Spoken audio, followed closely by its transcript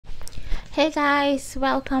Hey guys,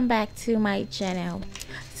 welcome back to my channel.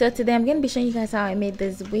 So today I'm going to be showing you guys how I made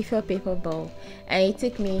this wafer paper bowl, and it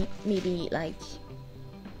took me maybe like,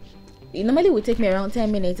 it normally would take me around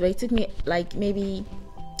 10 minutes, but it took me like maybe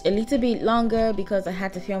a little bit longer because I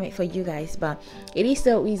had to film it for you guys. But it is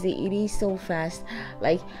so easy, it is so fast.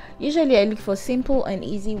 Like usually I look for simple and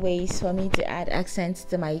easy ways for me to add accents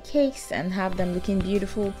to my cakes and have them looking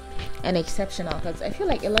beautiful and exceptional, because I feel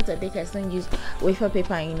like a lot of bakers don't use wafer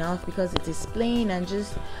paper enough because it is plain and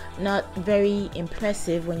just not very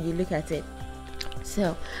impressive when you look at it.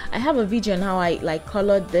 So I have a video on how I like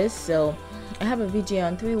colored this. So I have a video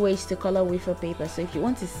on 3 ways to color wafer paper, so if you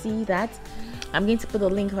want to see that, I'm going to put a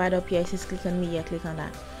link right up here. Just click on me, yeah, click on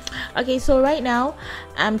that. Okay, so right now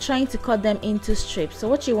I'm trying to cut them into strips. So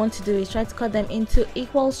what you want to do is try to cut them into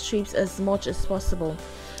equal strips as much as possible.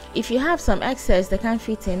 If you have some excess that can't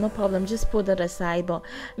fit in, no problem, just put that aside, but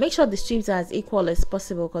make sure the strips are as equal as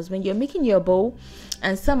possible, because when you're making your bowl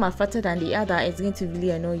and some are fatter than the other, it's going to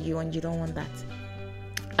really annoy you and you don't want that.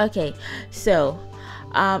 Okay, so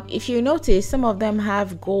if you notice, some of them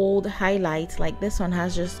have gold highlights, like this one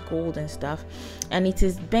has just gold and stuff, and it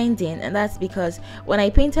is bending, and that's because when I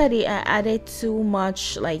painted it, I added too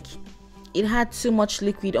much, like it had too much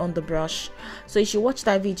liquid on the brush. So you should watch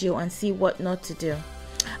that video and see what not to do.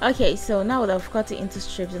 Okay, so now that I've cut it into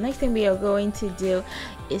strips, the next thing we are going to do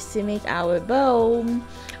is to make our bowl.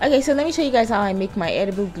 Okay, so let me show you guys how I make my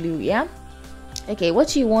edible glue. Yeah, okay,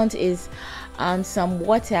 what you want is some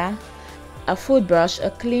water, a food brush, a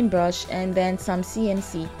clean brush, and then some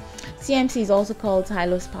CMC. CMC is also called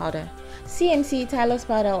Tylose powder. CMC, Tylose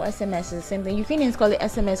powder, or SMS is the same thing. Ukrainians call it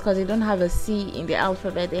SMS because they don't have a C in the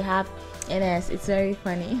alphabet, they have an S. It's very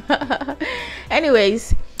funny.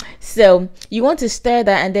 Anyways, so you want to stir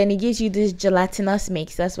that, and then it gives you this gelatinous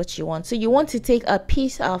mix. That's what you want. So you want to take a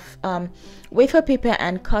piece of wafer paper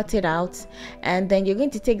and cut it out, and then you're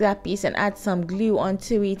going to take that piece and add some glue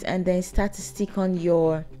onto it, and then start to stick on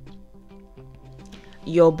your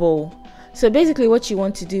bowl. So basically what you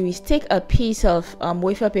want to do is take a piece of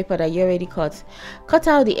wafer paper that you already cut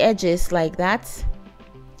out the edges like that,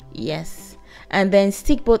 yes, and then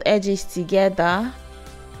stick both edges together.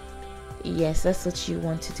 Yes, that's what you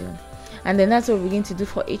want to do, and then that's what we're going to do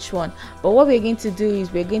for each one. But what we're going to do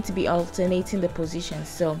is we're going to be alternating the positions.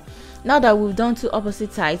 So now that we've done 2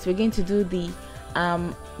 opposite sides, we're going to do the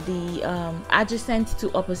adjacent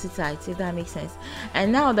to opposite sides, if that makes sense.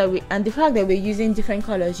 And now that the fact that we're using different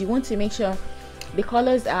colors, you want to make sure the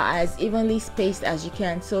colors are as evenly spaced as you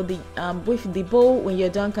can, so the with the bowl, when you're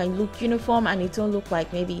done, can look uniform and it don't look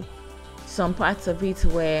like maybe some parts of it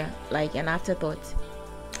were like an afterthought.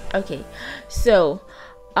 Okay, so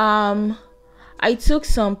I took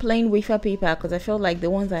some plain wafer paper because I felt like the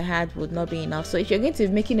ones I had would not be enough. So if you're going to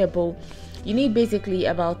be making a bowl, you need basically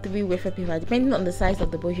about 3 wafer paper, depending on the size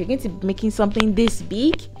of the bowl. If you're going to be making something this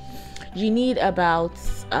big, you need about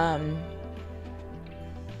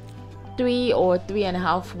 3 or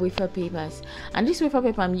 3.5 wafer papers. And this wafer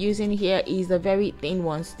paper I'm using here is the very thin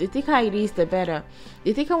ones. The thicker it is, the better.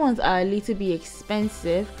 The thicker ones are a little bit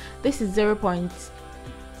expensive. This is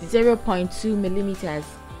 0.2 millimeters.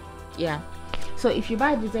 Yeah, so if you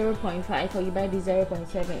buy the 0.5 or you buy the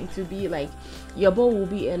 0.7, it will be like your bowl will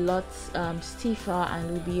be a lot stiffer and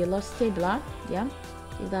will be a lot stabler. Yeah,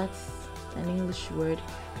 if that's an English word,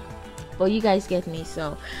 but you guys get me.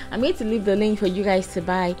 So I'm going to leave the link for you guys to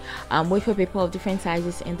buy wafer paper of different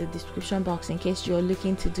sizes in the description box in case you're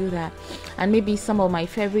looking to do that, and maybe some of my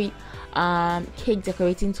favorite cake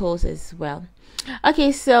decorating tools as well.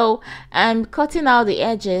 Okay, so I'm cutting out the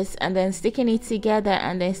edges and then sticking it together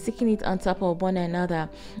and then sticking it on top of one another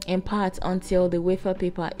in parts until the wafer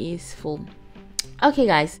paper is full. Okay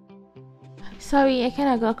guys, sorry, I kind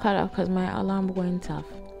of got cut off because my alarm went off.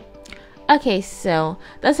 Okay, so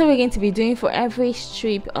that's what we're going to be doing for every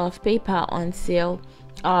strip of paper until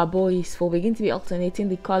our bowl is full. We're going to be alternating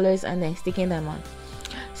the colors and then sticking them on.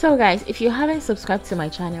 So guys, if you haven't subscribed to my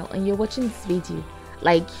channel and you're watching this video,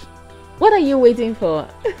 like, what are you waiting for?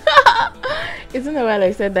 It's been a while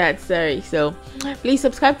I said that, sorry. So please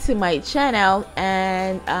subscribe to my channel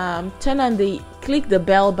and click the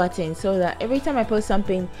bell button so that every time I post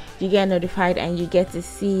something, you get notified and you get to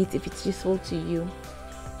see it if it's useful to you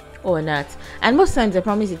or not. And most times I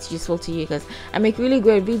promise it's useful to you, because I make really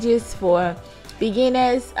great videos for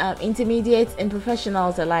beginners, intermediates, and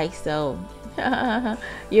professionals alike. So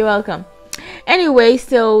you're welcome. Anyway,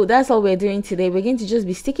 so that's all we're doing today. We're going to just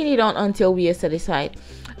be sticking it on until we are satisfied.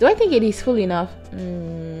 Do I think it is full enough?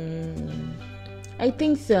 I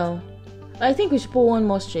think so. I think we should put one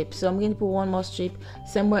more strip, so I'm going to put one more strip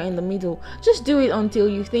somewhere in the middle. Just do it until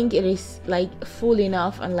you think it is like full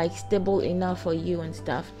enough and like stable enough for you and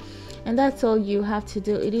stuff. And that's all you have to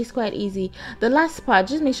do. It is quite easy. The last part,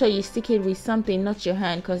 just make sure you stick it with something, not your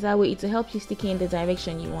hand, because that way it will help you stick it in the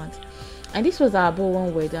direction you want. And this was our bow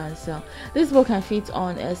when we're done. So this bow can fit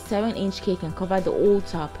on a 7-inch cake and cover the whole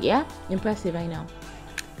top. Yeah, impressive, I know.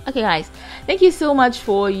 Okay guys, thank you so much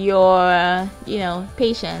for your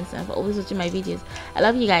patience and for always watching my videos. I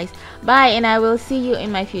love you guys. Bye, and I will see you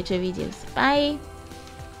in my future videos. Bye.